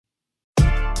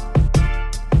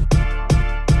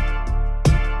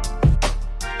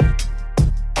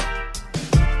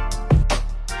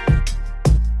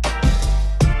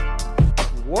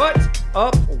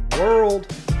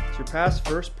Pass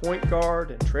first point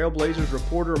guard and Trailblazers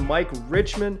reporter Mike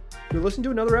Richman. You're listening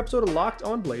to another episode of Locked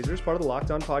On Blazers, part of the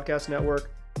Locked On Podcast Network,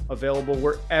 available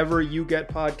wherever you get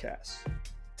podcasts.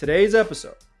 Today's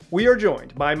episode, we are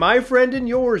joined by my friend and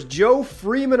yours, Joe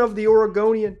Freeman of The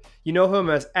Oregonian. You know him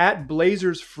as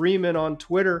 @BlazersFreeman on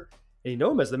Twitter. And you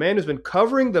know him as the man who's been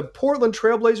covering the Portland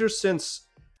Trailblazers since,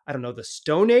 I don't know, the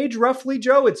Stone Age, roughly,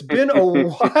 Joe? It's been a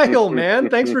while, man.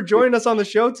 Thanks for joining us on the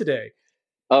show today.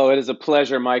 Oh, it is a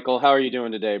pleasure, Michael. How are you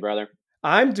doing today, brother?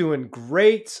 I'm doing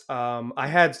great. I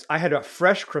had a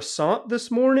fresh croissant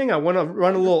this morning. I went to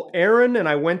run a little errand, and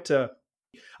I went to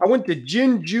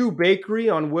Jinju Bakery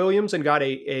on Williams and got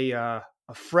a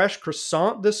fresh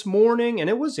croissant this morning, and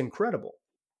it was incredible.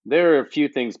 There are a few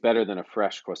things better than a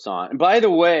fresh croissant. And by the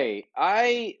way,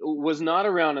 I was not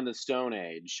around in the Stone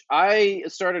Age. I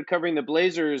started covering the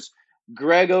Blazers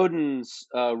Greg Oden's,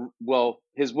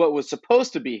 his what was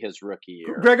supposed to be his rookie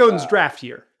year. Greg Oden's draft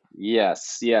year.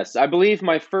 Yes. I believe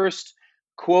my first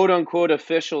quote-unquote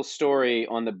official story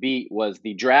on the beat was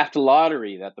the draft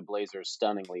lottery that the Blazers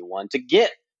stunningly won to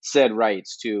get said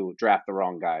rights to draft the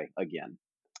wrong guy again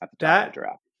at the top of the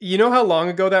draft. You know how long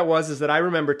ago that was? Is that I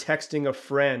remember texting a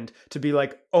friend to be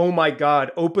like, oh my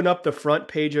God, open up the front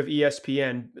page of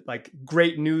ESPN. Like,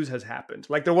 great news has happened.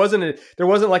 Like there wasn't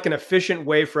like an efficient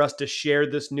way for us to share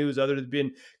this news other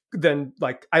than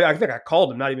like, I think I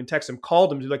called him, not even text him,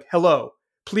 called him to be like, hello,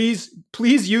 please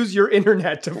use your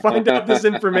internet to find out this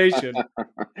information.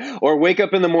 Or wake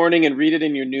up in the morning and read it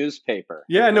in your newspaper.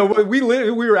 Yeah, no, we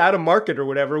were out of market or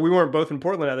whatever. We weren't both in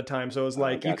Portland at the time, so it was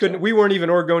like we weren't even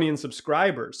Oregonian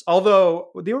subscribers. Although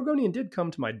the Oregonian did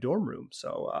come to my dorm room,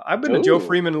 so I've been a Joe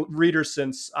Freeman reader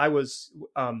since I was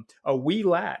a wee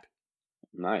lad.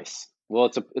 Nice. Well,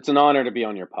 it's an honor to be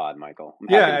on your pod, Michael.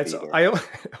 I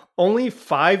only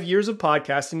 5 years of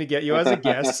podcasting to get you as a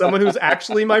guest, someone who's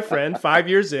actually my friend 5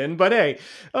 years in. But hey,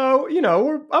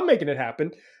 I'm making it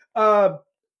happen.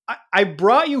 I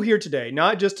brought you here today,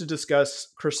 not just to discuss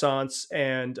croissants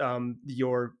and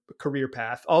your career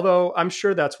path, although I'm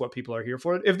sure that's what people are here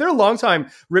for. If they're longtime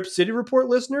Rip City Report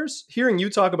listeners, hearing you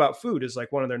talk about food is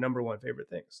like one of their number one favorite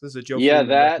things. This is a joke. Yeah,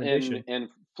 that and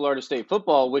Florida State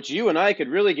football, which you and I could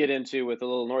really get into with a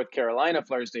little North Carolina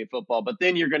Florida State football, but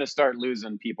then you're going to start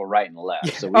losing people right and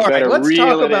left. So we better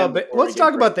let's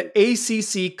talk about the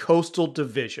ACC Coastal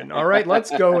Division. All right, let's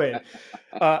go in.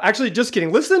 Actually, just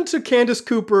kidding. Listen to Candace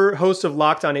Cooper, host of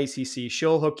Locked On ACC.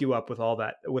 She'll hook you up with all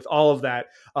of that.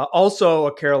 Also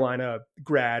a Carolina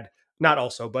grad, not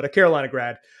also, but a Carolina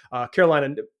grad,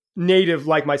 Carolina native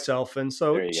like myself, and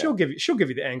so she'll give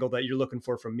you the angle that you're looking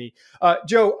for from me.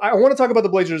 Joe, I want to talk about the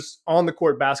Blazers on the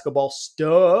court basketball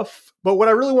stuff, but what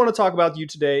I really want to talk about you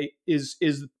today is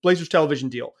the Blazers television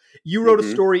deal. You wrote a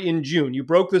story in June. You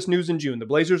broke this news in June. The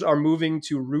Blazers are moving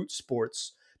to Root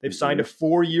Sports. They've signed a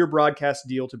 4-year broadcast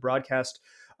deal to broadcast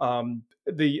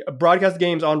the broadcast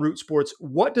games on Root Sports.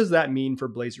 What does that mean for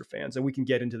Blazer fans? And we can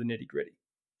get into the nitty-gritty.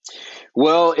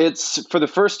 Well, it's for the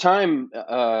first time,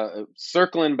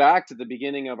 circling back to the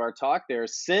beginning of our talk there,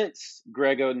 since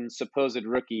Greg Oden's supposed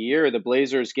rookie year, the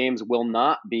Blazers games will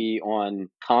not be on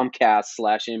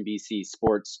Comcast/NBC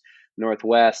Sports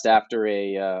Northwest after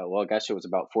it was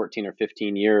about 14 or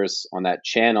 15 years on that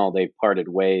channel. They've parted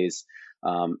ways.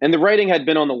 And the writing had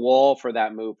been on the wall for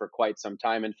that move for quite some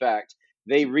time. In fact,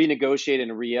 they renegotiated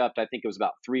and re-upped, I think it was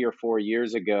about 3 or 4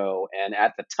 years ago. And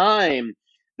at the time,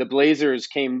 the Blazers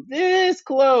came this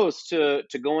close to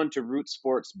going to Root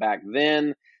Sports back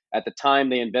then. At the time,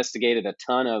 they investigated a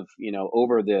ton of,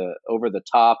 over the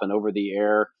top and over the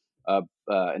air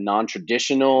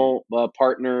non-traditional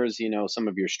partners, some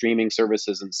of your streaming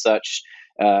services and such,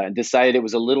 decided it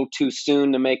was a little too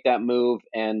soon to make that move.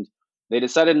 And they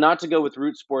decided not to go with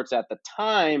Root Sports at the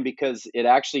time because it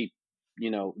actually,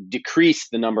 decreased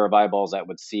the number of eyeballs that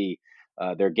would see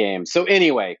their games. So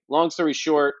anyway, long story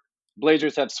short,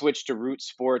 Blazers have switched to Root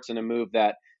Sports in a move that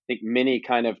I think many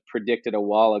kind of predicted a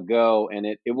while ago, and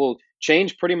it will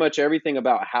change pretty much everything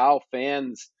about how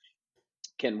fans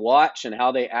can watch and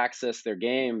how they access their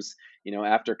games.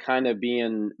 After kind of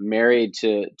being married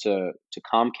to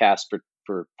Comcast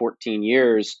for 14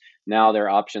 years, now their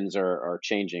options are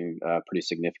changing pretty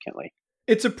significantly.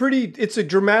 It's a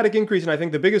dramatic increase. And I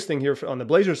think the biggest thing here on the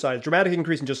Blazers side is dramatic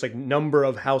increase in just like number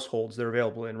of households they're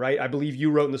available in, right? I believe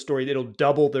you wrote in the story that it'll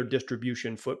double their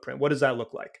distribution footprint. What does that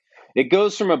look like? It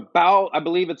goes from about, I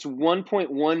believe it's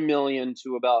 1.1 million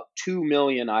to about 2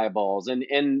 million eyeballs. And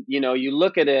you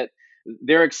look at it,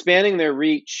 they're expanding their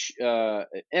reach. I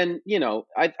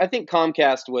think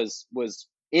Comcast was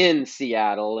in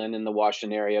Seattle and in the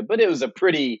Washington area, but it was a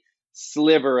pretty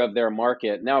sliver of their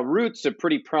market. Now, Root's a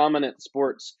pretty prominent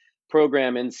sports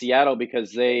program in Seattle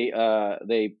because they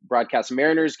broadcast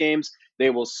Mariners games.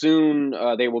 They will soon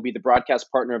they will be the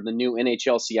broadcast partner of the new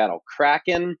NHL Seattle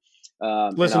Kraken.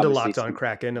 Listen to Locked On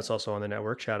Kraken. It's also on the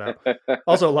network. Shout out.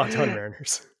 Also Locked On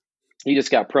Mariners. You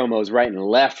just got promos right and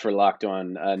left for Locked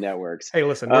On networks. Hey,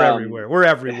 listen, we're everywhere. We're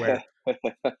everywhere.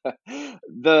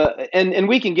 And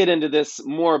we can get into this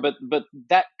more, but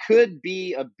that could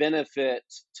be a benefit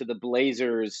to the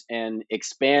Blazers and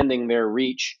expanding their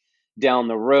reach down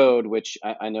the road, which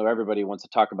I know everybody wants to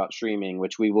talk about streaming,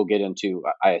 which we will get into,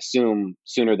 I assume,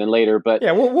 sooner than later. But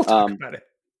yeah, we'll talk about it.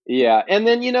 Yeah, and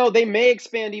then they may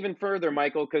expand even further,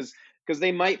 Michael, because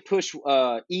they might push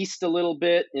east a little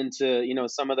bit into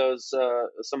some of those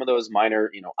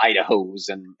minor Idahos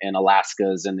and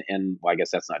Alaskas and well, I guess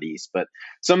that's not east, but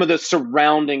some of the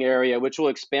surrounding area, which will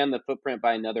expand the footprint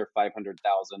by another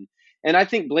 500,000. And I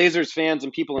think Blazers fans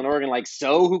and people in Oregon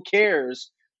so who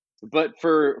cares? But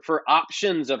for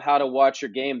options of how to watch your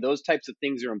game, those types of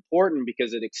things are important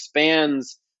because it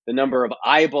expands the number of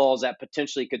eyeballs that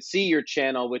potentially could see your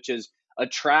channel, which is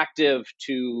attractive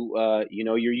to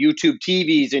your YouTube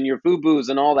TVs and your FUBUs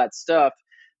and all that stuff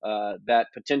that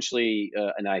potentially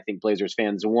and I think Blazers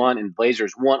fans want, and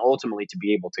Blazers want ultimately to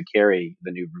be able to carry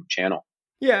the new Root channel.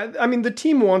 Yeah, I mean, the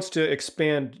team wants to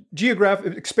expand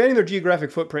expanding their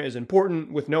geographic footprint is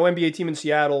important. With no NBA team in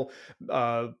Seattle,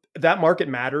 that market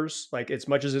matters. As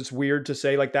much as it's weird to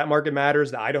say, that market matters,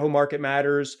 the Idaho market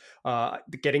matters,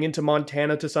 getting into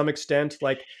Montana to some extent,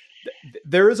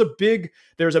 there's a big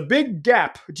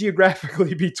gap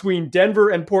geographically between Denver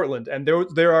and Portland, and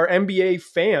there are NBA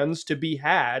fans to be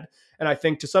had. And I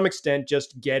think to some extent,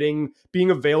 just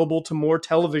being available to more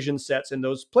television sets in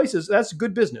those places, that's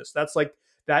good business. That's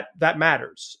that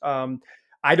matters. I'm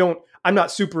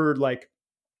not super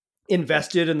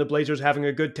invested in the Blazers having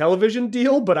a good television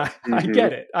deal, but I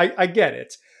get it. I get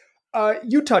it.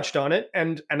 You touched on it,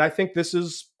 and I think this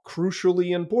is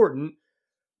crucially important.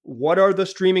 What are the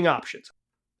streaming options?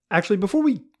 Actually, before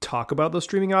we talk about the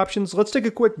streaming options, let's take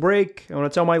a quick break. I want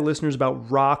to tell my listeners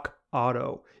about Rock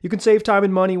Auto. You can save time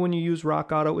and money when you use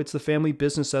Rock Auto. It's the family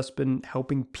business that's been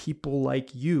helping people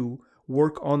like you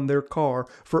work on their car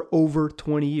for over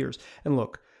 20 years. And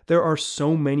look, there are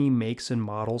so many makes and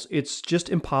models, it's just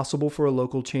impossible for a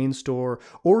local chain store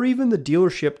or even the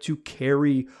dealership to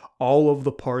carry all of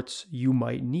the parts you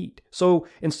might need. So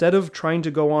instead of trying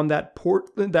to go on that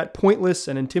pointless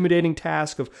and intimidating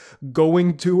task of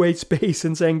going to a space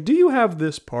and saying, "Do you have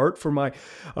this part for my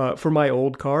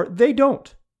old car?" They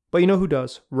don't. But you know who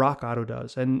does? Rock Auto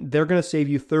does. And they're going to save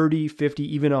you 30, 50,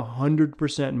 even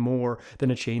 100% more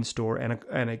than a chain store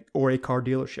or a car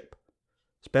dealership.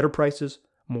 It's better prices,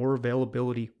 more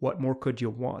availability. What more could you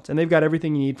want? And they've got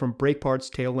everything you need, from brake parts,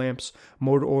 tail lamps,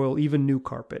 motor oil, even new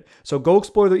carpet. So go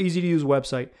explore their easy-to-use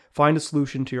website. Find a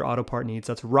solution to your auto part needs.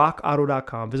 That's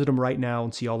rockauto.com. Visit them right now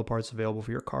and see all the parts available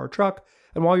for your car or truck.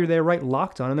 And while you're there, write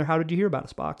Locked On in their How Did You Hear About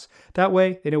Us box. That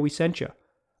way, they know we sent you.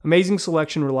 Amazing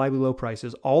selection, reliably low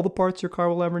prices, all the parts your car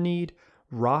will ever need.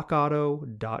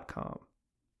 rockauto.com.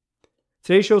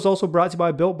 Today's show is also brought to you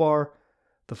by Built Bar,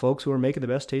 the folks who are making the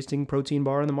best tasting protein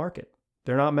bar in the market.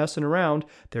 They're not messing around.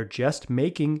 They're just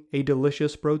making a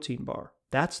delicious protein bar.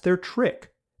 That's their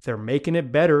trick. They're making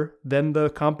it better than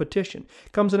the competition.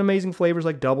 It comes in amazing flavors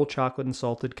like double chocolate and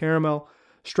salted caramel,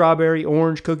 strawberry,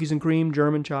 orange, cookies and cream,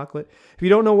 German chocolate. If you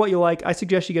don't know what you like, I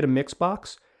suggest you get a mix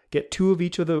box. Get 2 of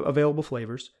each of the available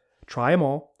flavors. Try them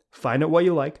all. Find out what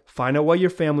you like. Find out what your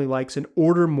family likes, and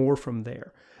order more from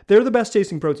there. They're the best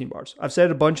tasting protein bars. I've said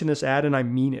it a bunch in this ad, and I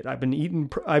mean it. I've been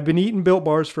eating Built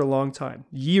bars for a long time,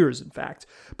 years in fact.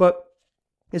 But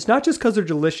it's not just because they're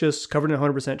delicious, covered in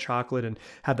 100% chocolate, and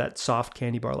have that soft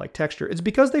candy bar-like texture. It's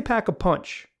because they pack a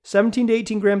punch. 17 to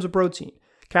 18 grams of protein.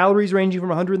 Calories ranging from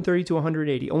 130 to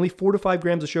 180. Only 4 to 5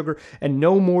 grams of sugar, and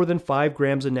no more than 5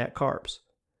 grams of net carbs.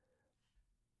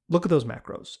 Look at those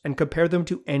macros and compare them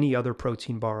to any other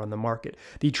protein bar on the market.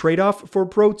 The trade-off for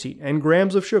protein and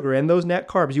grams of sugar and those net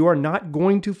carbs, you are not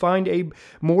going to find a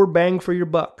more bang for your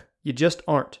buck. You just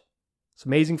aren't. It's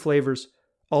amazing flavors,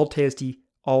 all tasty,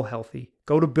 all healthy.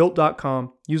 Go to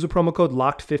Built.com, use the promo code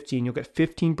LOCKED15. You'll get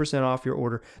 15% off your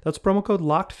order. That's promo code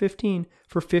LOCKED15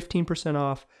 for 15%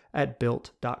 off at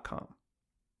Built.com.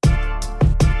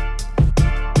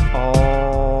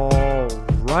 All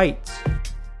right.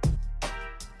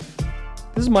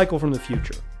 This is Michael from the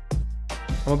future.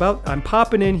 I'm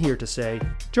popping in here to say,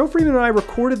 Joe Freeman and I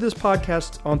recorded this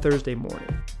podcast on Thursday morning.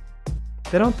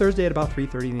 Then on Thursday at about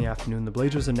 3:30 in the afternoon, the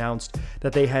Blazers announced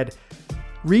that they had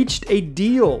reached a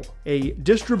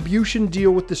distribution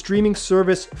deal with the streaming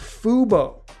service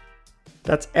Fubo.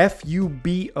 That's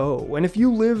FUBO. And if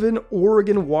you live in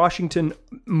Oregon, Washington,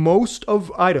 most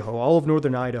of Idaho, all of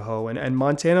northern Idaho, and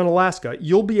Montana and Alaska,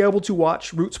 you'll be able to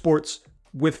watch Root Sports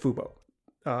with Fubo.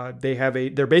 They have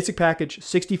their basic package,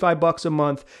 $65 a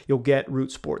month. You'll get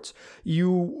Root Sports. You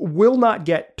will not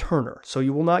get Turner, so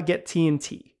you will not get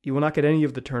TNT. You will not get any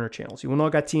of the Turner channels. You will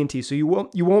not get TNT, so you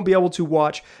won't be able to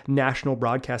watch national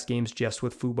broadcast games just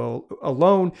with Fubo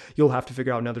alone. You'll have to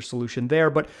figure out another solution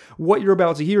there. But what you're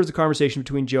about to hear is a conversation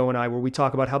between Joe and I, where we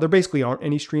talk about how there basically aren't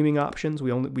any streaming options.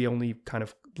 We only kind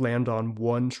of land on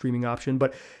one streaming option,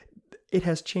 but it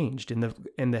has changed in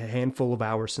the handful of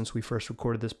hours since we first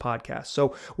recorded this podcast.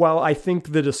 So while I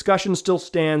think the discussion still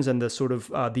stands and the sort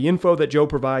of the info that Joe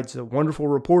provides, a wonderful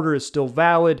reporter, is still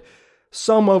valid,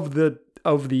 some of the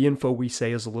info we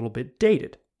say is a little bit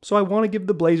dated. So I want to give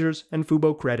the Blazers and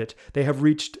Fubo credit. They have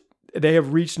reached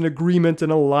an agreement,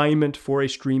 an alignment for a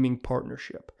streaming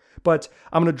partnership. But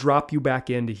I'm going to drop you back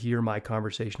in to hear my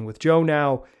conversation with Joe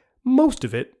now. Most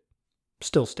of it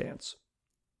still stands.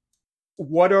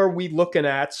 What are we looking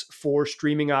at for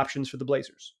streaming options for the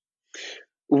Blazers?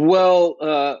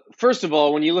 Well, first of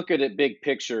all, when you look at it big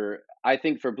picture, I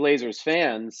think for Blazers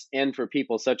fans and for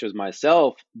people such as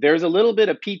myself, there's a little bit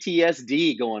of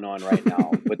PTSD going on right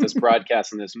now with this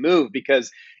broadcast and this move,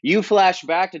 because you flash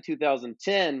back to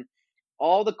 2010,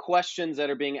 all the questions that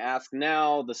are being asked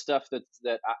now, the stuff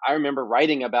that I remember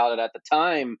writing about it at the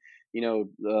time,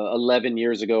 11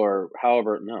 years ago or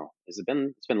however. No, it's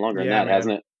been longer than that, man.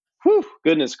 Hasn't it? Whew,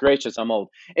 goodness gracious, I'm old.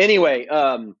 Anyway,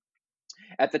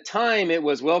 at the time it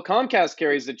was, well, Comcast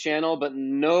carries the channel, but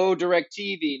no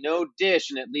DirecTV, no Dish,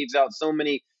 and it leaves out so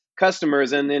many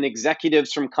customers. And then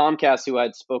executives from Comcast who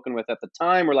I'd spoken with at the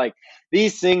time were like,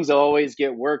 these things always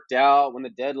get worked out when the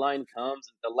deadline comes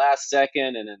at the last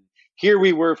second. And then here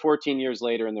we were 14 years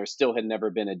later, and there still had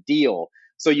never been a deal.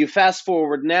 So you fast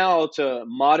forward now to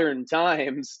modern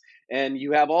times, and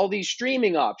you have all these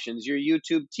streaming options, your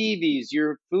YouTube TVs,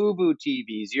 your Fubo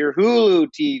TVs, your Hulu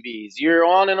TVs, your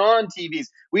on and on TVs.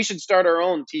 We should start our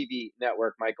own TV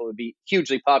network, Michael. It would be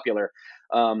hugely popular.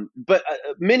 But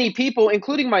many people,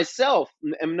 including myself,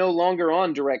 am no longer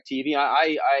on DirecTV.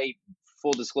 I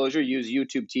full disclosure, use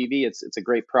YouTube TV. It's a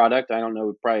great product. I don't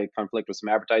know, probably conflict with some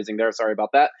advertising there. Sorry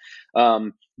about that.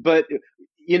 But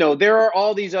there are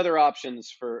all these other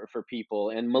options for people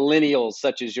and millennials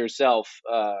such as yourself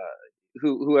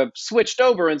who have switched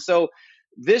over. And so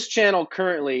this channel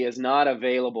currently is not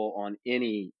available on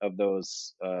any of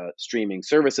those streaming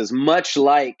services, much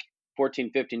like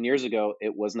 14, 15 years ago,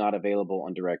 it was not available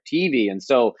on DirecTV. And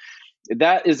so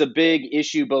that is a big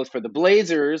issue, both for the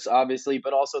Blazers, obviously,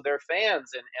 but also their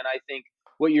fans. And I think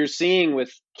what you're seeing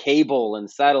with cable and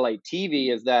satellite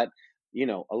TV is that,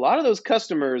 a lot of those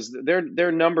customers,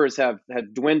 their numbers have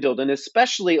dwindled. And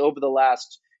especially over the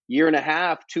last year and a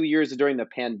half, 2 years during the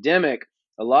pandemic,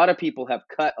 a lot of people have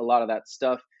cut a lot of that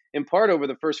stuff, in part over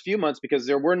the first few months, because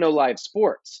there were no live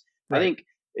sports. Right. I think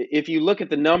if you look at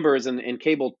the numbers, and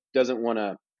cable doesn't want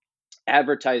to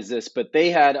advertise this, but they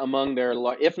had among their,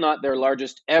 if not their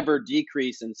largest ever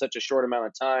decrease in such a short amount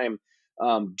of time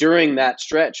during that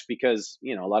stretch, because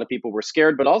a lot of people were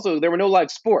scared, but also there were no live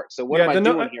sports. So what am I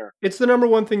doing here? It's the number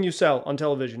one thing you sell on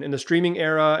television in the streaming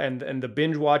era and the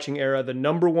binge watching era. The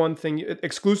number one thing,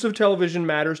 exclusive television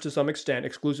matters to some extent.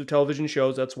 Exclusive television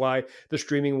shows. That's why the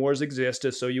streaming wars exist,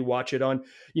 is so you watch it on,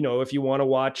 if you want to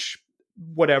watch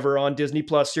whatever on Disney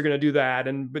Plus, you're going to do that,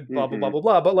 and blah blah blah blah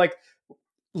blah. But like,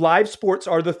 live sports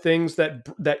are the things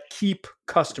that keep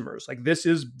customers. Like, this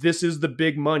is the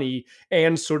big money,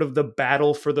 and sort of the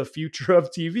battle for the future of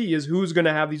TV is who's going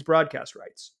to have these broadcast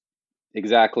rights.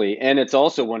 Exactly. And it's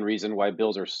also one reason why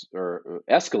bills are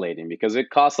escalating, because it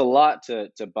costs a lot to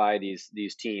buy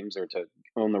these teams, or to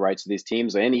own the rights to these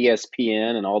teams, and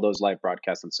ESPN and all those live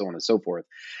broadcasts and so on and so forth.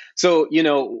 So,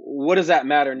 what does that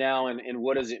matter now? And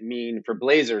what does it mean for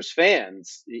Blazers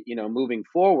fans, moving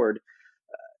forward?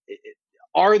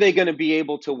 Are they going to be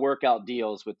able to work out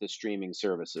deals with the streaming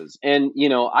services? And,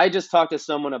 I just talked to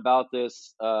someone about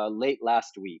this late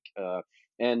last week,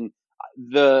 and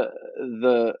the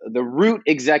Root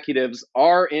executives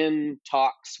are in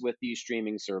talks with these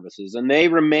streaming services, and they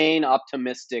remain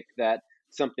optimistic that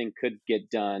something could get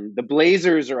done. The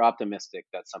Blazers are optimistic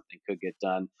that something could get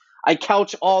done. I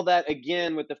couch all that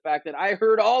again with the fact that I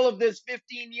heard all of this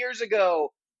 15 years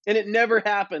ago, and it never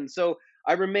happened. So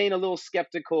I remain a little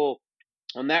skeptical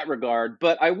on that regard.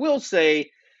 But I will say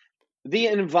the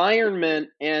environment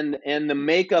and the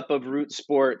makeup of Root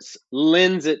Sports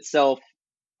lends itself,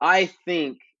 I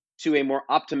think, to a more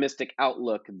optimistic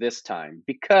outlook this time,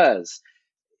 because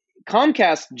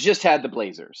Comcast just had the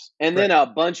Blazers and then a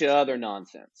bunch of other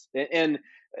nonsense. And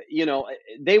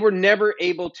they were never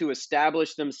able to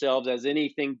establish themselves as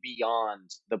anything beyond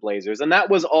the Blazers. And that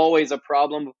was always a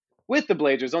problem with the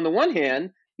Blazers. On the one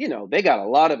hand, they got a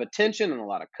lot of attention and a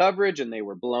lot of coverage and they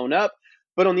were blown up.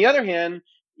 But on the other hand,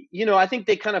 I think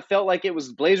they kind of felt like it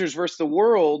was Blazers versus the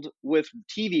world with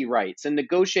TV rights and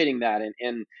negotiating that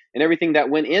and everything that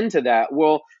went into that.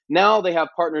 Well, now they have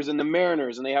partners in the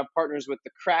Mariners and they have partners with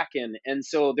the Kraken. And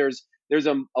so there's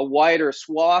a wider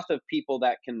swath of people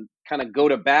that can kind of go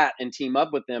to bat and team up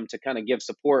with them to kind of give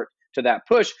support to that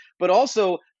push. But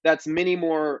also that's many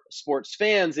more sports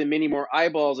fans and many more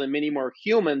eyeballs and many more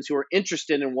humans who are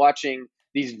interested in watching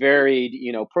these varied,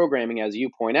 programming, as you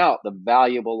point out, the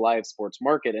valuable live sports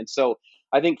market. And so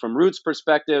I think from Root's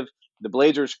perspective, the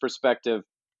Blazers' perspective,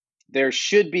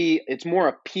 it's more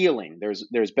appealing.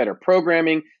 There's better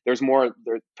programming. There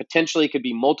potentially could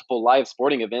be multiple live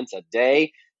sporting events a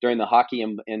day during the hockey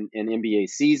and NBA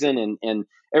season and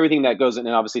everything that goes in,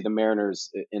 and obviously the Mariners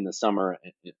in the summer.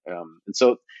 And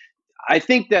so I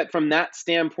think that from that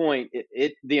standpoint,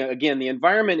 the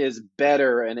environment is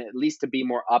better, and at least to be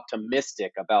more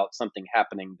optimistic about something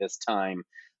happening this time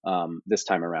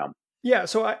around. Yeah,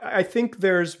 so I think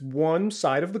there's one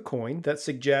side of the coin that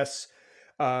suggests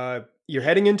you're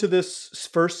heading into this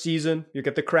first season. You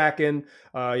get the Kraken.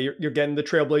 You're getting the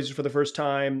Trailblazers for the first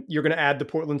time. You're going to add the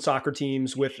Portland soccer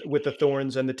teams with the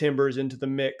Thorns and the Timbers into the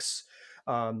mix.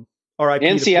 RIP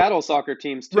and Seattle soccer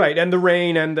teams too. Right, and the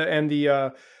Reign and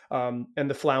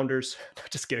the Flounders.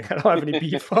 Just kidding. I don't have any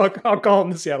beef. I'll call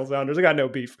them the Seattle Sounders. I got no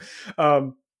beef.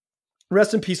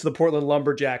 Rest in peace to the Portland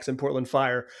Lumberjacks and Portland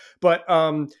Fire. But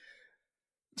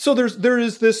so there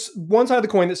is this one side of the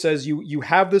coin that says you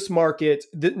have this market,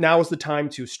 that now is the time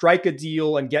to strike a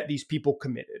deal and get these people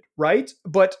committed, right?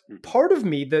 But part of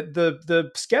me,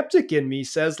 the skeptic in me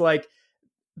says, like,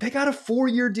 they got a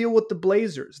 4-year deal with the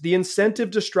Blazers. The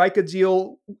incentive to strike a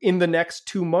deal in the next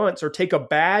 2 months or take a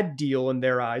bad deal in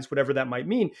their eyes, whatever that might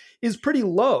mean, is pretty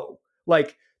low.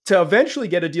 Like, to eventually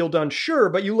get a deal done, sure,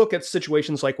 but you look at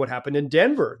situations like what happened in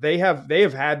Denver. They have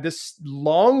had this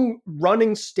long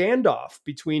running standoff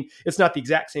between, it's not the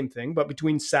exact same thing, but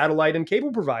between satellite and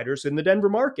cable providers in the Denver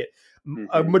market. Mm-hmm.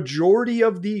 A majority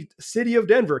of the city of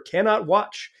Denver cannot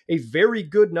watch a very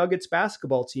good Nuggets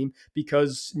basketball team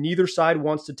because neither side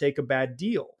wants to take a bad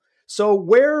deal. So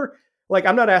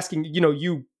I'm not asking,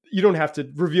 you don't have to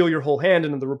reveal your whole hand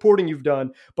in the reporting you've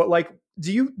done, but like,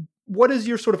 what is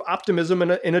your sort of optimism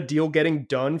in a deal getting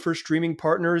done for streaming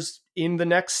partners in the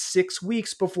next 6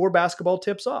 weeks before basketball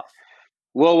tips off?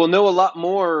 Well, we'll know a lot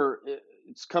more.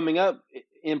 It's coming up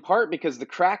in part because the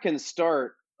Kraken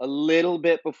start a little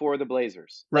bit before the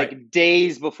Blazers, right. Like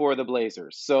days before the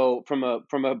Blazers. So from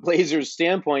a Blazers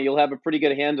standpoint, you'll have a pretty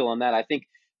good handle on that. I think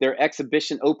their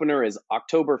exhibition opener is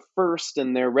October 1st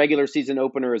and their regular season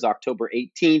opener is October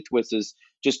 18th, which is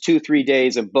just 2-3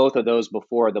 days of both of those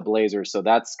before the Blazers. So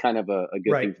that's kind of a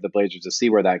good thing for the Blazers to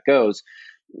see where that goes.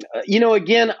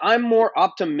 Again, I'm more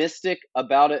optimistic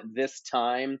about it this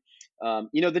time.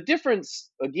 The difference,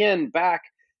 again, back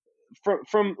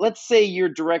from let's say your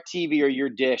DirecTV or your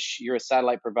Dish, you're a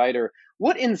satellite provider.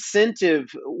 Why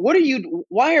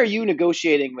are you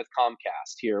negotiating with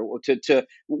Comcast here?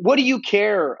 What do you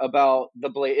care about the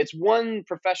Blaze? It's one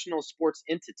professional sports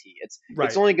entity. It's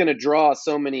only going to draw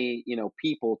so many,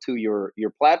 people to your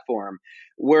platform.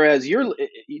 Whereas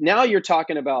you're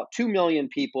talking about 2 million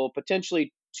people,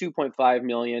 potentially 2.5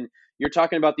 million. You're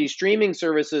talking about these streaming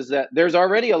services that there's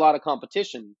already a lot of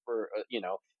competition for,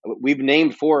 we've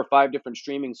named 4 or 5 different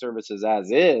streaming services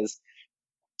as is.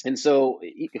 And so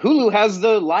Hulu has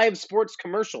the live sports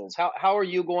commercials. How are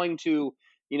you going to,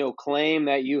 claim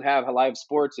that you have live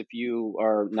sports if you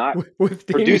are not with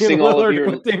producing Damian all of your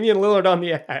with Damian Lillard on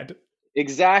the ad?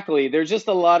 Exactly. There's just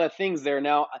a lot of things there.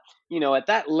 Now, at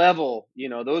that level,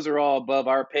 those are all above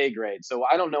our pay grade. So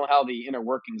I don't know how the inner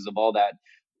workings of all that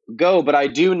go, but I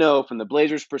do know from the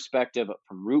Blazers perspective,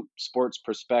 from Root Sports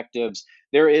perspectives,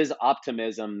 there is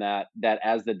optimism that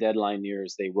as the deadline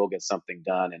nears, they will get something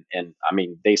done. And I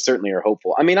mean, they certainly are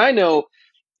hopeful. I mean, I know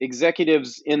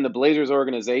executives in the Blazers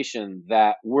organization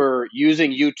that were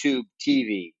using YouTube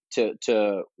TV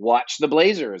to watch the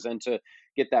Blazers and to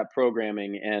get that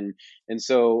programming. And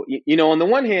so, on the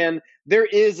one hand, there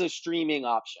is a streaming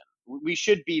option. We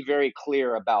should be very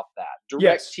clear about that.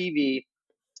 DirecTV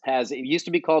it used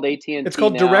to be called AT&T. It's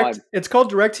called It's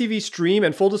called DirecTV Stream.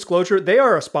 And full disclosure, they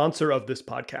are a sponsor of this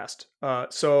podcast.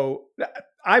 So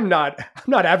I'm not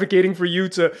advocating for you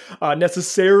to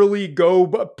necessarily go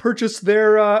purchase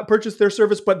their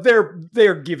service, but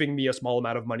they're giving me a small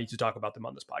amount of money to talk about them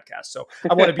on this podcast. So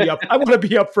I want to be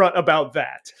upfront about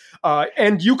that.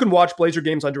 And you can watch Blazer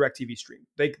games on DirecTV Stream.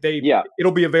 Yeah.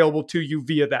 It'll be available to you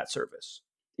via that service.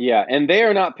 Yeah, and they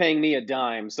are not paying me a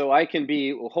dime, so I can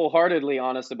be wholeheartedly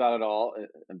honest about it all.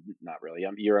 Not really.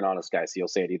 You're an honest guy, so you'll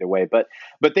say it either way. But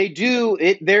they do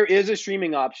it. There is a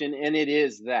streaming option, and it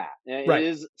is that. And Right. it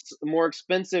is more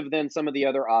expensive than some of the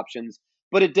other options,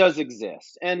 but it does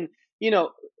exist. And you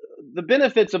know, the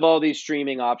benefits of all these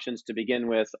streaming options to begin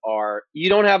with are you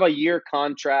don't have a year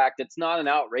contract. It's not an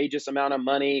outrageous amount of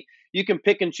money. You can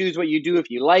pick and choose what you do. If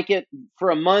you like it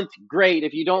for a month, great.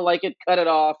 If you don't like it, cut it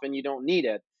off and you don't need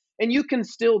it. And you can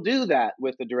still do that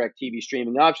with the DirecTV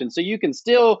streaming option. So you can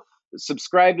still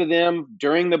subscribe to them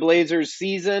during the Blazers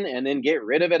season and then get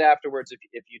rid of it afterwards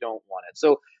if you don't want it.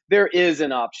 So there is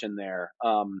an option there.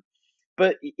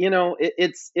 But you know,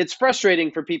 it's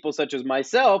frustrating for people such as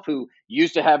myself who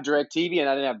used to have DirecTV and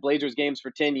I didn't have Blazers games for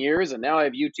 10 years, and now I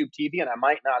have YouTube TV and I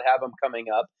might not have them coming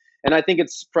up. And I think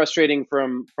it's frustrating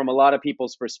from a lot of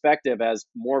people's perspective as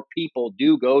more people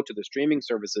do go to the streaming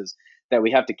services that we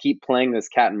have to keep playing this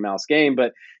cat and mouse game.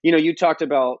 But you know, you talked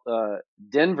about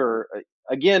Denver.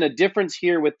 Again, a difference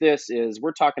here with this is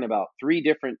we're talking about three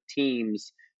different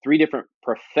teams, three different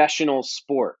professional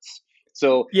sports.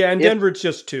 So yeah, and Denver it's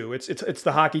just two. It's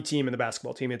the hockey team and the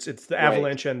basketball team. It's the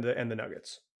Avalanche right. and the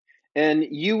Nuggets. And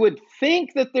you would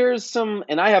think that there's some,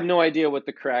 and I have no idea what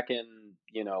the Kraken,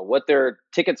 you know, what their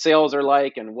ticket sales are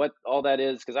like and what all that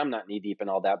is, because I'm not knee deep in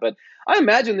all that. But I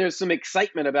imagine there's some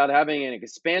excitement about having an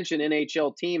expansion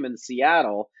NHL team in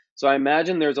Seattle. So I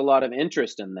imagine there's a lot of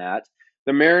interest in that.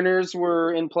 The Mariners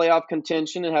were in playoff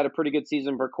contention and had a pretty good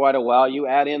season for quite a while. You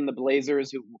add in the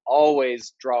Blazers, who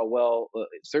always draw well,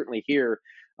 certainly here.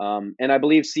 And I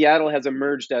believe Seattle has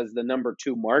emerged as the number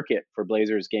 2 market for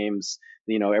Blazers games,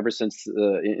 you know, ever since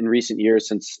in recent years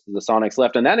since the Sonics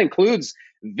left. And that includes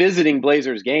visiting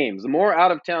Blazers games. The more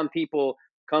out of town people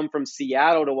come from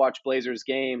Seattle to watch Blazers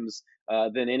games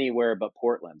than anywhere but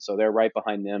Portland. So they're right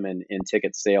behind them in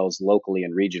ticket sales locally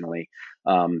and regionally.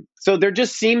 So there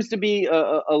just seems to be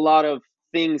a lot of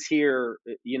things here,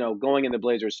 you know, going in the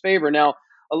Blazers' favor. Now,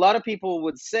 a lot of people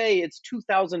would say it's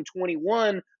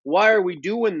 2021. Why are we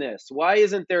doing this? Why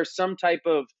isn't there some type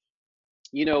of,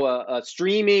 you know, a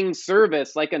streaming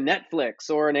service like a Netflix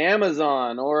or an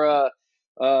Amazon or a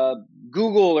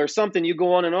Google or something? You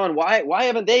go on and on. Why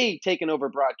haven't they taken over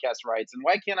broadcast rights? And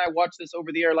why can't I watch this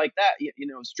over the air like that? You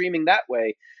know, streaming that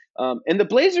way. And the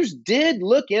Blazers did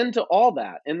look into all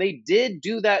that, and they did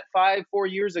do that 4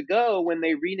 years ago when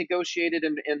they renegotiated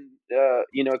and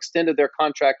you know, extended their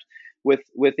contract with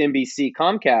NBC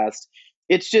Comcast.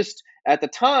 It's just at the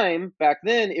time back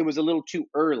then it was a little too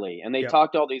early, and they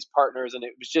talked to all these partners, and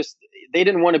it was just they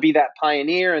didn't want to be that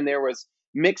pioneer, and there was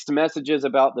mixed messages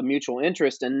about the mutual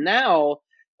interest. And now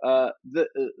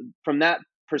from that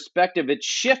perspective, it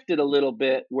shifted a little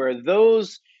bit where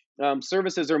those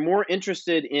services are more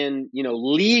interested in, you know,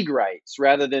 league rights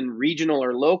rather than regional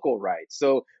or local rights.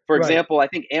 So for example, I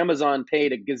think Amazon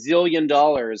paid a gazillion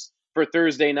dollars for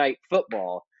Thursday night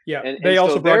football. Yeah, And they so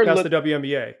also broadcast the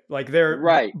WNBA. Like they're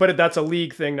right. but that's a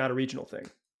league thing, not a regional thing.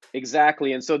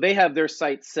 Exactly. And so they have their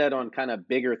sights set on kind of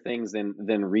bigger things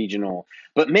than regional.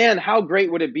 But man, how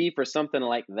great would it be for something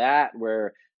like that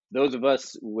where those of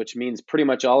us, which means pretty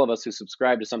much all of us who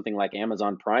subscribe to something like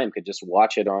Amazon Prime, could just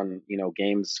watch it on, you know,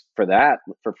 games for that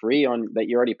for free on that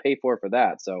you already pay for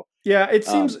that. So yeah, it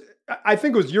seems. I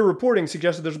think it was your reporting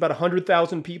suggested there's about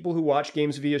 100,000 people who watch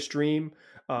games via stream.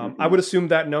 I would assume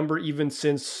that number, even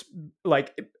since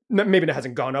like maybe it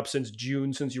hasn't gone up since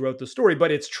June, since you wrote the story, but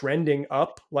it's trending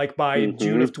up. Like by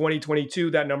June of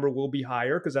 2022, that number will be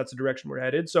higher because that's the direction we're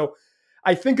headed. So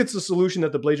I think it's a solution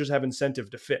that the Blazers have incentive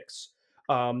to fix.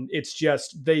 It's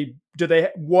just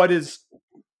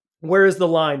where is the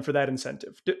line for that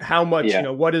incentive? How much, you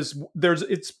know,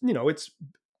 it's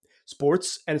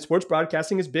sports, and sports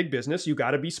broadcasting is big business. You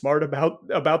got to be smart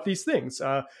about these things.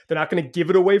 They're not going to give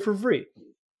it away for free.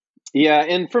 Yeah,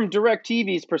 and from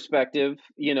DirecTV's perspective,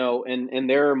 you know, and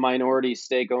their minority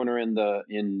stake owner in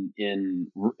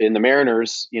the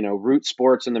Mariners, you know, Root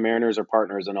Sports and the Mariners are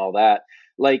partners and all that.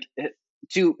 Like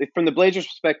from the Blazers'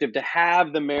 perspective, to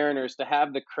have the Mariners, to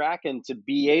have the Kraken, to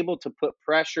be able to put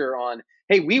pressure on,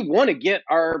 hey, we want to get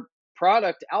our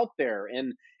product out there,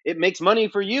 and it makes money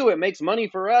for you, it makes money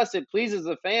for us, it pleases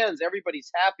the fans,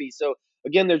 everybody's happy. So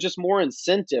again, there's just more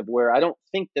incentive where I don't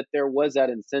think that there was that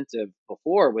incentive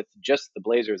before with just the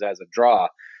Blazers as a draw.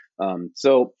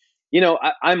 So, you know,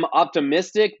 I'm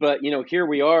optimistic, but you know, here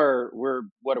we are.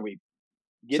 What are we?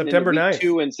 getting into September week 9th.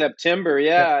 2 in September.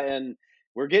 Yep. Yeah, and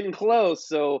we're getting close.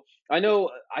 So I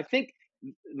think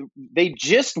they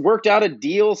just worked out a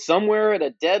deal somewhere at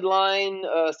a deadline.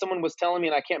 Someone was telling me,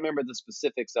 and I can't remember the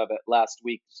specifics of it last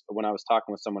week when I was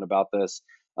talking with someone about this.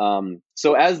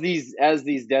 So as these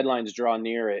deadlines draw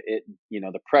near, it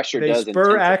the pressure They does spur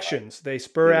intensify. actions. They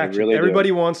spur They actions. really do.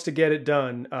 Everybody wants to get it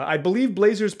done. I believe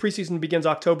Blazers preseason begins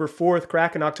October 4th,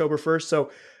 Kraken October 1st.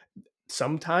 So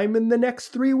sometime in the next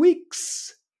 3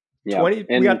 weeks. Yeah, we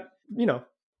got,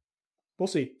 we'll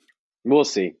see. We'll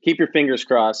see. Keep your fingers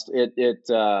crossed.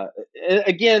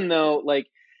 Again though, like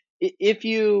if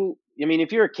you're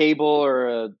a cable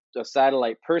or a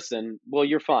satellite person, well,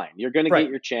 you're fine. You're going to get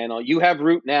your channel. You have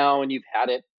Root now, and you've had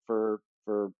it for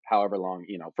however long,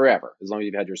 forever, as long as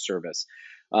you've had your service.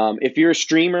 If you're a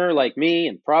streamer like me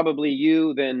and probably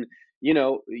you, then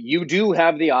you do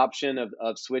have the option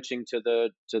of switching to the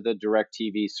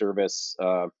DirecTV service,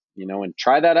 and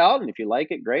try that out. And if you like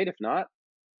it, great. If not,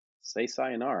 say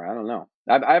sayonara. I don't know.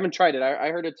 I haven't tried it. I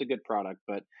heard it's a good product,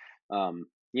 but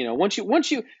once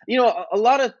you a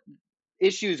lot of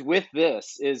issues with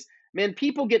this is, man,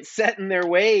 people get set in their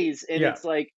ways, and it's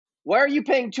like, why are you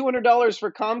paying $200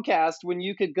 for Comcast when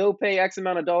you could go pay X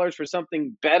amount of dollars for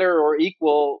something better or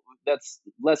equal that's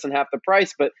less than half the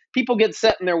price? But people get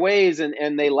set in their ways,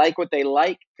 and they like what they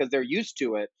like because they're used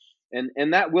to it.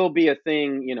 And that will be a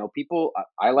thing. People,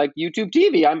 I like YouTube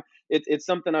TV. It's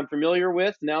something I'm familiar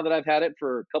with now that I've had it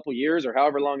for a couple years or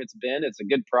however long it's been. It's a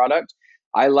good product.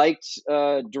 I liked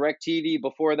DirecTV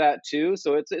before that too,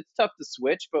 so it's tough to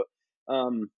switch. But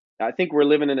I think we're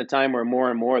living in a time where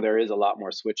more and more there is a lot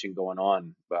more switching going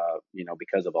on,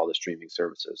 because of all the streaming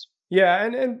services. Yeah,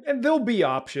 and there'll be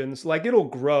options. Like, it'll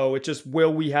grow. It just,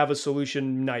 will we have a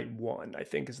solution night one, I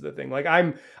think, is the thing. Like,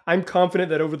 I'm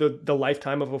confident that over the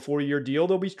lifetime of a 4-year deal,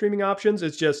 there'll be streaming options.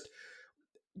 It's just,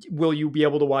 will you be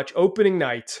able to watch opening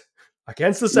night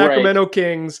against the Sacramento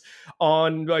Kings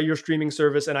on your streaming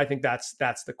service? And I think that's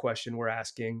the question we're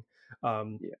asking.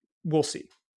 We'll see.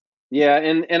 Yeah,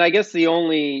 and I guess the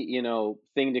only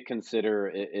thing to consider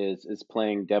is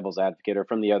playing devil's advocate, or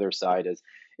from the other side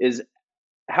is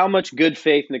how much good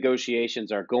faith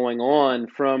negotiations are going on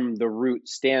from the Root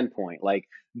standpoint. Like,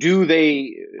 do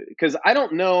they? Because I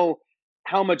don't know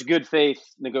how much good faith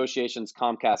negotiations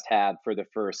Comcast had for the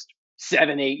first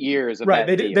 7-8 years of that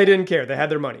deal. They didn't care. They had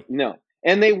their money. No.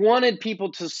 And they wanted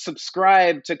people to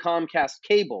subscribe to Comcast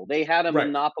cable. They had a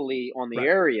monopoly on the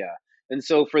area. And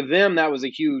so for them, that was a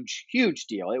huge, huge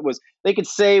deal. They could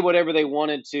say whatever they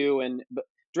wanted to, but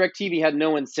DirecTV had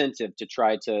no incentive to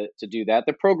try to do that.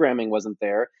 The programming wasn't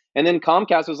there. And then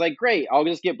Comcast was like, great, I'll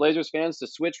just get Blazers fans to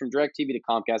switch from DirecTV to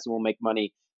Comcast, and we'll make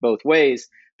money both ways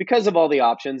because of all the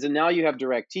options. And now you have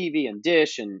DirecTV and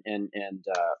Dish and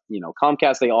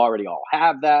Comcast. They already all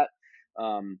have that.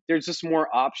 There's just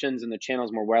more options, and the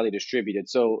channel's more widely distributed.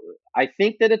 So I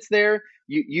think that it's there.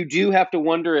 You do have to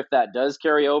wonder if that does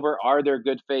carry over. Are there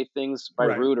good faith things by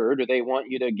Root, or do they want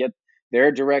you to get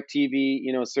their DirecTV,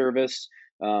 service?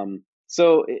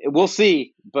 So we'll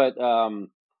see. But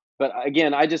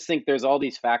again, I just think there's all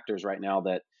these factors right now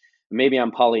that maybe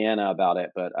I'm Pollyanna about it,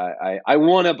 but I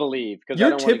want to believe, because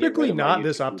you're typically not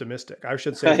this optimistic. I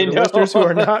should say, for the listeners who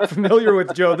are not familiar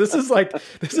with Joe, this is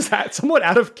somewhat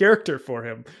out of character for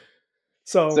him.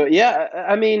 So yeah,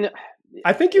 I mean,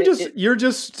 I think you're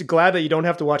just glad that you don't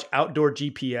have to watch outdoor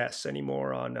GPS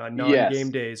anymore on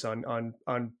non-game days on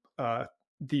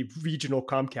the regional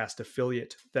Comcast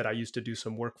affiliate that I used to do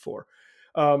some work for.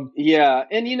 Yeah.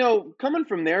 And, coming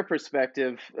from their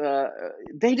perspective,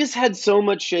 they just had so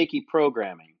much shaky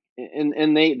programming,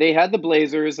 and they had the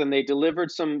Blazers, and they delivered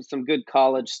some good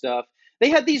college stuff. They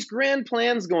had these grand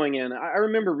plans going in. I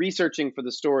remember researching for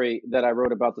the story that I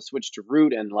wrote about the switch to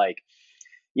Root, and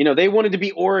they wanted to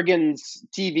be Oregon's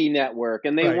TV network,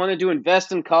 and they wanted to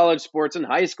invest in college sports and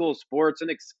high school sports and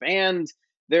expand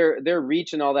their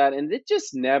reach and all that. And it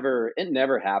just never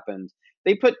happened.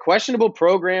 They put questionable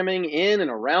programming in and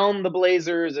around the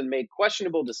Blazers and made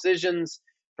questionable decisions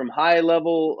from high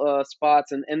level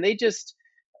spots. And they just,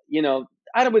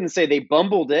 I wouldn't say they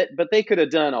bumbled it, but they could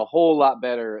have done a whole lot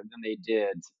better than they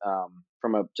did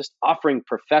from a just offering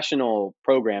professional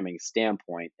programming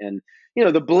standpoint. And,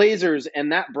 the Blazers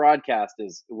and that broadcast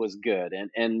was good,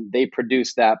 and they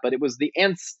produced that, but it was the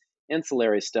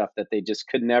ancillary stuff that they just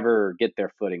could never get their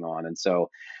footing on. And so,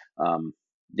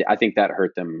 I think that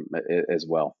hurt them as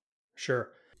well. Sure.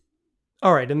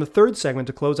 All right, in the third segment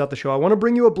to close out the show, I want to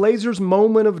bring you a Blazers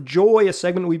moment of joy, a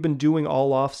segment we've been doing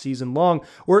all off season long,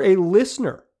 where a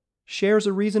listener shares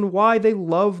a reason why they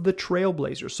love the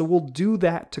Trailblazers. So we'll do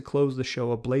that to close the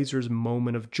show, a Blazers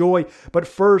moment of joy. But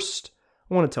first,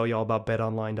 I want to tell you all about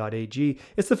betonline.ag.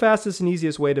 It's the fastest and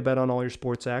easiest way to bet on all your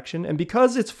sports action. And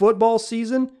because it's football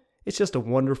season, it's just a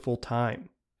wonderful time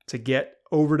to get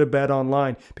over to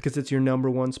BetOnline because it's your number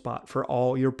one spot for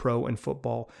all your pro and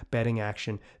football betting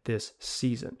action this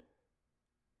season.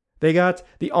 They got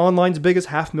the online's biggest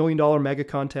 $500,000 mega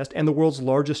contest and the world's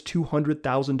largest $200,000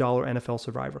 NFL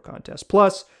Survivor contest.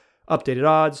 Plus, updated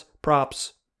odds,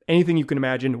 props, anything you can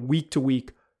imagine week to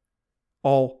week,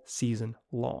 all season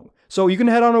long. So you can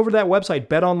head on over to that website,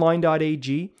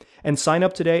 betonline.ag, and sign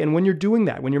up today. And when you're doing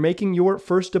that, when you're making your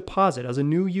first deposit as a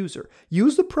new user,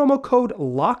 use the promo code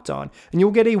LOCKEDON and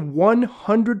you'll get a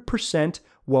 100%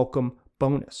 welcome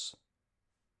bonus.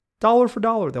 Dollar for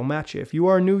dollar, they'll match you. If you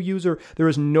are a new user, there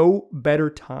is no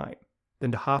better time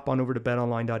than to hop on over to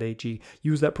betonline.ag,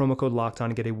 use that promo code LOCKEDON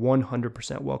and get a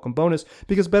 100% welcome bonus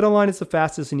because BetOnline is the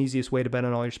fastest and easiest way to bet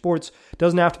on all your sports.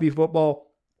 Doesn't have to be football,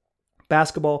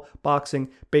 basketball, boxing,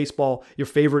 baseball, your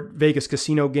favorite Vegas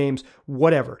casino games,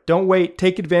 whatever. Don't wait.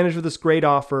 Take advantage of this great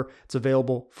offer. It's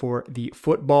available for the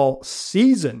football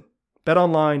season.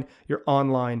 BetOnline, your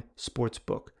online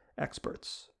sportsbook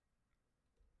experts.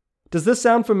 Does this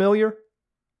sound familiar?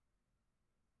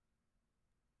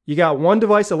 You got one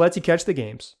device that lets you catch the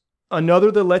games,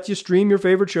 another that lets you stream your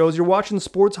favorite shows, you're watching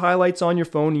sports highlights on your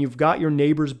phone, and you've got your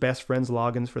neighbor's best friend's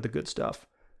logins for the good stuff.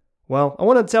 Well, I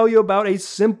want to tell you about a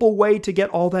simple way to get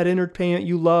all that entertainment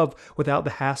you love without the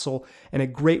hassle and a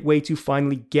great way to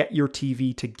finally get your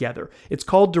TV together. It's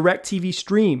called DirecTV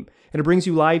Stream, and it brings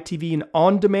you live TV and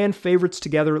on-demand favorites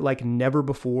together like never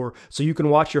before, so you can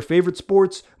watch your favorite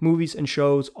sports, movies, and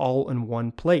shows all in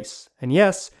one place. And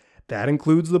yes, that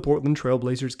includes the Portland Trail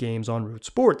Blazers games on Root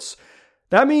Sports.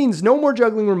 That means no more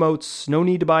juggling remotes, no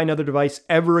need to buy another device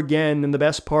ever again, and the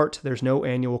best part, there's no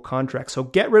annual contract. So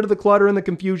get rid of the clutter and the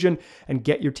confusion and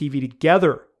get your TV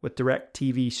together with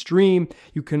DirecTV Stream.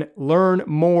 You can learn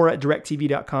more at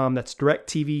directtv.com. That's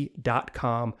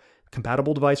directtv.com.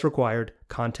 Compatible device required.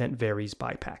 Content varies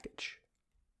by package.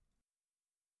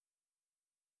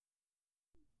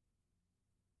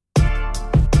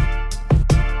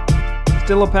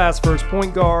 Still a pass first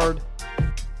point guard.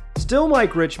 Still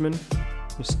Mike Richmond.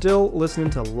 You're still listening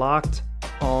to Locked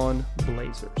On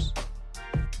Blazers.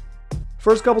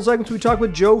 First couple segments, we talk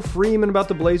with Joe Freeman about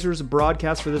the Blazers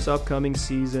broadcast for this upcoming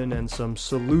season and some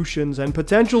solutions and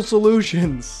potential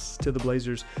solutions to the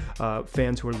Blazers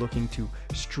fans who are looking to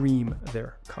stream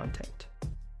their content.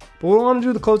 But what I want to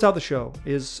do to close out the show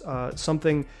is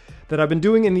something that I've been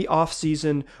doing in the off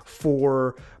season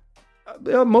for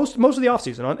most of the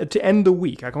offseason to end the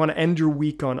week. I want to end your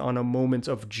week on a moment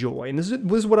of joy. And this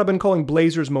is what I've been calling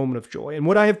Blazers Moment of Joy. And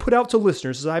what I have put out to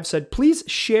listeners is I've said, please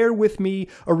share with me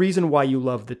a reason why you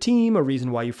love the team, a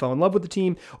reason why you fell in love with the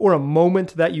team, or a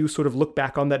moment that you sort of look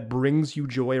back on that brings you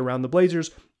joy around the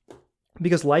Blazers.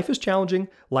 Because life is challenging,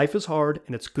 life is hard,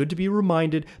 and it's good to be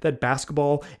reminded that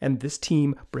basketball and this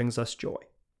team brings us joy.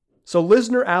 So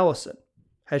listener Allison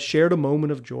has shared a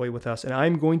moment of joy with us, and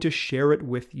I'm going to share it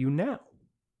with you now.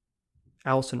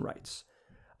 Allison writes,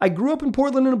 I grew up in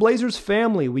Portland in a Blazers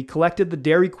family. We collected the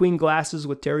Dairy Queen glasses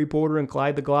with Terry Porter and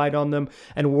Clyde the Glide on them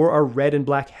and wore our red and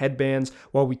black headbands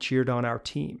while we cheered on our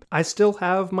team. I still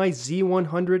have my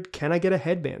Z100 Can I Get a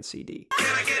Headband CD.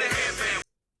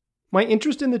 My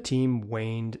interest in the team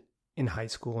waned in high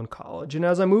school and college, and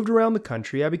as I moved around the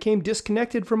country, I became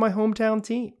disconnected from my hometown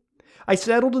team. I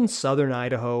settled in southern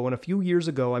Idaho, and a few years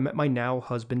ago I met my now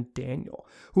husband Daniel,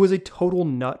 who is a total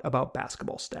nut about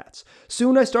basketball stats.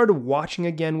 Soon I started watching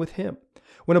again with him.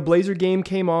 When a Blazer game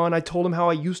came on, I told him how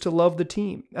I used to love the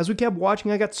team. As we kept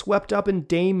watching, I got swept up in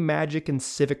Dame magic and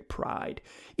civic pride.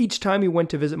 Each time we went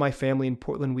to visit my family in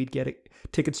Portland, we'd get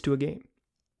tickets to a game.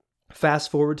 Fast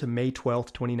forward to May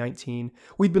 12th, 2019.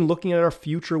 We'd been looking at our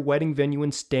future wedding venue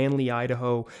in Stanley,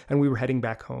 Idaho, and we were heading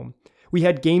back home. We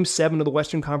had Game 7 of the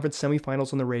Western Conference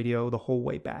semifinals on the radio the whole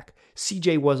way back.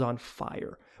 CJ was on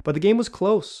fire, but the game was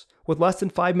close. With less than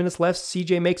 5 minutes left,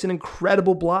 CJ makes an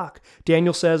incredible block.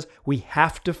 Daniel says, we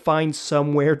have to find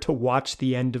somewhere to watch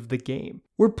the end of the game.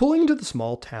 We're pulling into the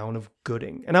small town of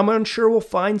Gooding, and I'm unsure we'll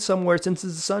find somewhere since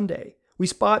it's a Sunday. We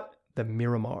spot the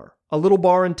Miramar, a little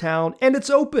bar in town, and it's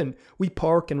open. We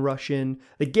park and rush in.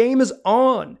 The game is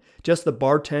on. Just the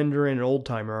bartender and an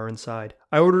old-timer are inside.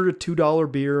 I ordered a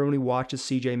 $2 beer and we watch as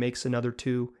CJ makes another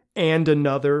two and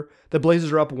another. The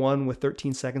Blazers are up 1 with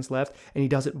 13 seconds left, and he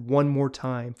does it one more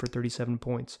time for 37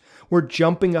 points. We're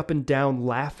jumping up and down,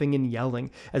 laughing and yelling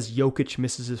as Jokic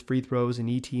misses his free throws and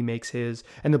ET makes his,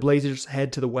 and the Blazers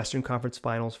head to the Western Conference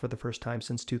Finals for the first time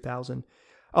since 2000.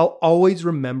 I'll always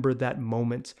remember that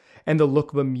moment and the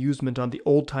look of amusement on the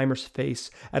old-timer's face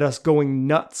at us going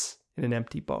nuts in an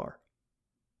empty bar.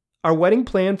 Our wedding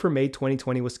plan for May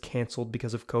 2020 was canceled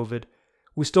because of COVID.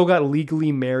 We still got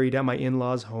legally married at my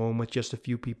in-laws' home with just a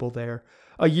few people there.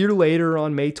 A year later,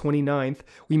 on May 29th,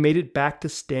 we made it back to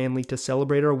Stanley to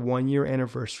celebrate our 1-year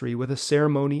anniversary with a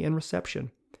ceremony and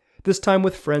reception, this time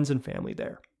with friends and family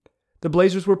there. The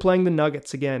Blazers were playing the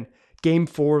Nuggets again, Game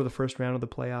 4 of the first round of the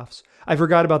playoffs. I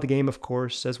forgot about the game, of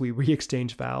course, as we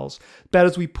re-exchanged vows. But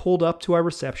as we pulled up to our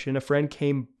reception, a friend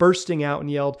came bursting out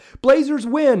and yelled, "Blazers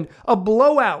win! A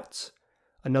blowout!"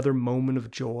 Another moment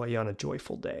of joy on a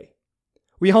joyful day.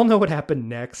 We all know what happened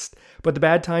next, but the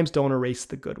bad times don't erase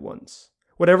the good ones.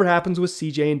 Whatever happens with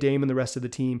CJ and Dame and the rest of the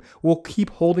team, we'll keep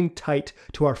holding tight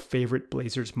to our favorite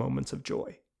Blazers moments of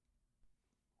joy.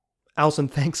 Allison,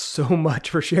 thanks so much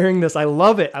for sharing this. I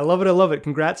love it. I love it. I love it.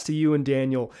 Congrats to you and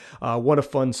Daniel. What a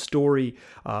fun story.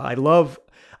 I love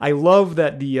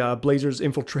that the Blazers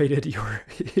infiltrated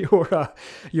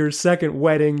your second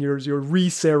wedding, your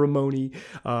re-ceremony.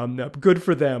 Good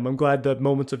for them. I'm glad the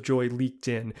moments of joy leaked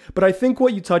in. But I think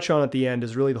what you touch on at the end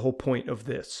is really the whole point of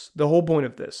this. The whole point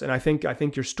of this, and I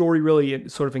think your story really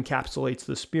sort of encapsulates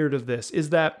the spirit of this,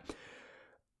 is that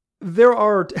there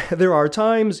are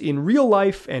times in real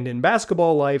life and in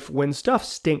basketball life when stuff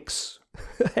stinks.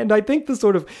 And I think the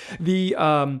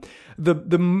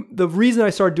reason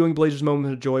I started doing Blazers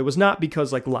Moment of Joy was not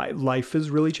because life is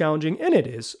really challenging, and it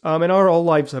is. And our all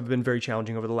lives have been very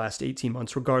challenging over the last 18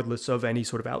 months, regardless of any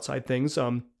sort of outside things.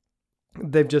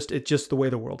 It's just the way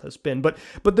the world has been. But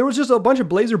there was just a bunch of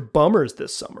Blazer bummers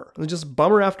this summer. It was just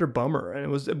bummer after bummer,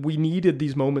 and we needed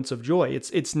these moments of joy.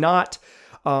 It's not.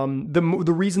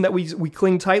 The reason that we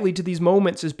cling tightly to these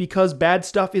moments is because bad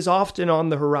stuff is often on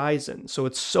the horizon. So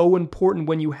it's so important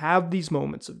when you have these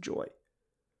moments of joy.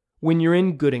 When you're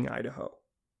in Gooding, Idaho,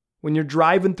 when you're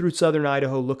driving through southern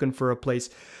Idaho looking for a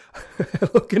place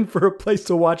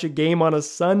to watch a game on a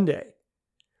Sunday,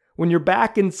 when you're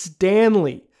back in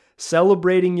Stanley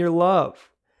celebrating your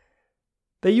love,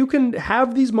 that you can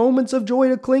have these moments of joy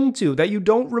to cling to, that you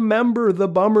don't remember the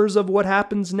bummers of what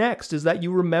happens next, is that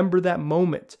you remember that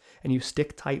moment and you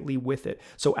stick tightly with it.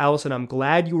 So Allison, I'm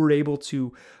glad you were able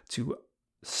to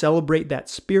celebrate that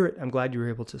spirit. I'm glad you were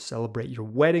able to celebrate your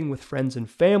wedding with friends and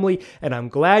family, and I'm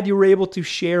glad you were able to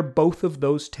share both of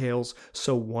those tales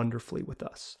so wonderfully with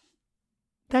us.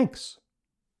 Thanks.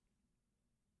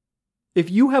 If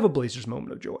you have a Blazers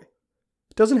moment of joy,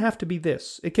 it doesn't have to be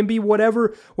this. It can be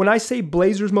whatever. When I say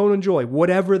Blazers moment of joy,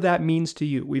 whatever that means to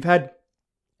you. We've had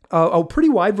a pretty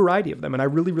wide variety of them, and I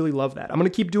really, really love that. I'm going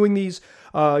to keep doing these,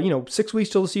 6 weeks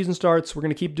till the season starts. We're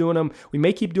going to keep doing them. We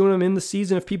may keep doing them in the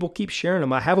season if people keep sharing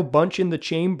them. I have a bunch in the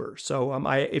chamber, so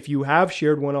if you have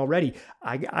shared one already,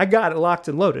 I got it locked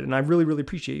and loaded, and I really, really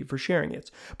appreciate you for sharing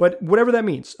it. But whatever that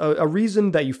means, a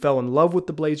reason that you fell in love with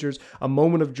the Blazers, a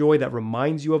moment of joy that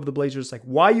reminds you of the Blazers, like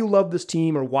why you love this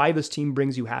team or why this team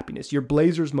brings you happiness, your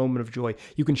Blazers moment of joy,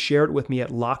 you can share it with me at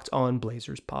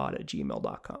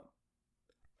lockedonblazerspod@gmail.com.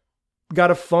 Got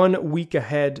a fun week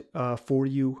ahead for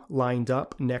you lined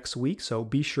up next week, so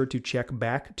be sure to check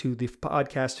back to the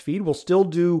podcast feed. We'll still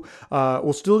do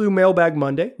Mailbag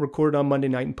Monday, recorded on Monday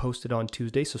night and posted on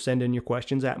Tuesday. So send in your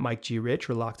questions at Mike G. Rich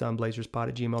or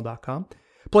lockedonblazerspod@gmail.com.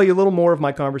 Play a little more of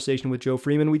my conversation with Joe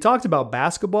Freeman. We talked about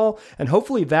basketball, and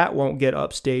hopefully that won't get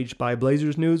upstaged by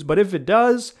Blazers news. But if it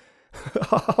does,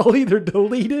 I'll either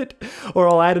delete it or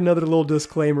I'll add another little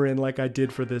disclaimer in like I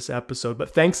did for this episode.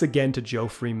 But thanks again to Joe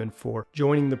Freeman for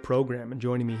joining the program and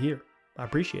joining me here. I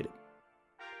appreciate it.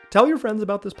 Tell your friends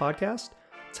about this podcast.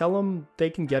 Tell them they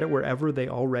can get it wherever they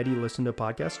already listen to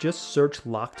podcasts. Just search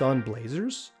Locked On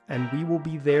Blazers and we will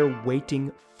be there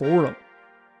waiting for them.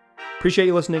 Appreciate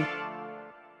you listening.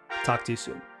 Talk to you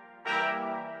soon.